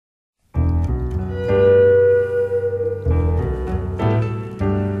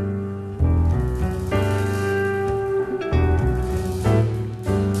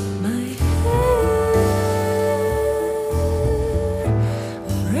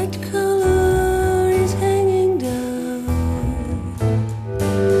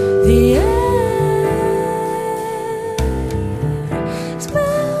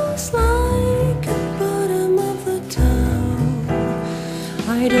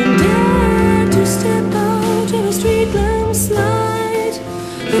even dare to step out in a street lamp's light,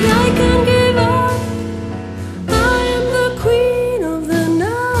 but I can't give up. I am the queen of the night.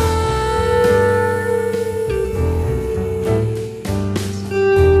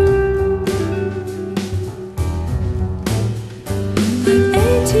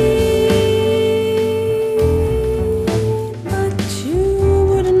 18, but you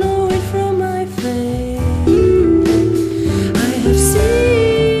wouldn't know it from my face. I have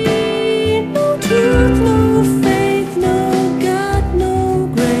seen no truth, no faith, no God, no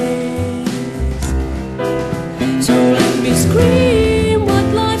grace. So let me scream what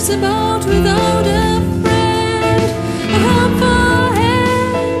life's about without a friend, a help, a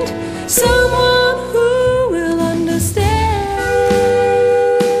hand, someone who will understand.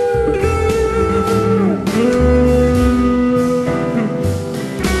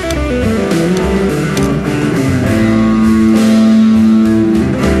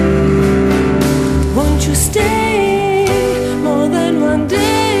 Won't you stay more than one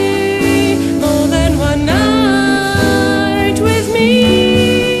day, more than one night with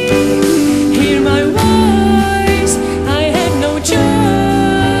me? Hear my voice, I had no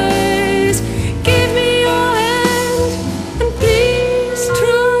choice. Give me your hand and please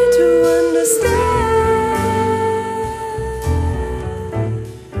try to understand.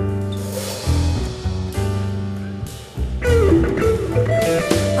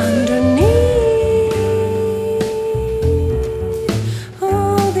 Underneath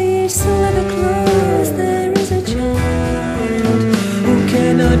all these leather clothes, there is a child who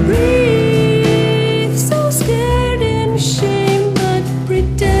cannot breathe, so scared and ashamed, but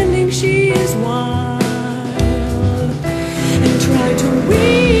pretending she is wild, and try to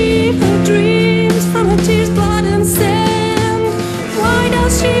weave her dreams from her tears, blood, and sand. Why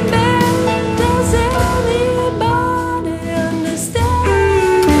does she bend? Does anybody understand?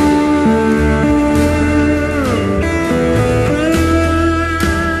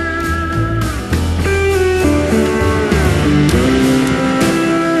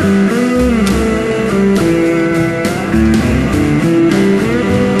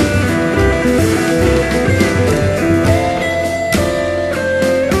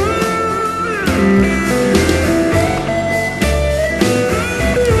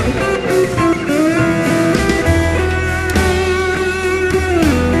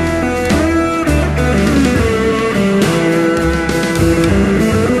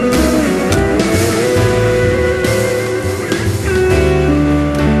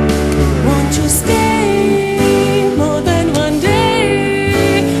 Won't you stay more than one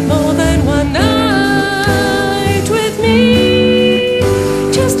day, more than one night with me?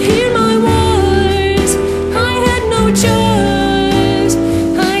 Just hear my voice, I had no choice.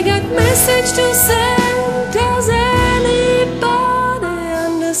 I got message to send. Does anybody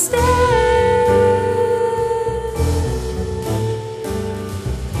understand?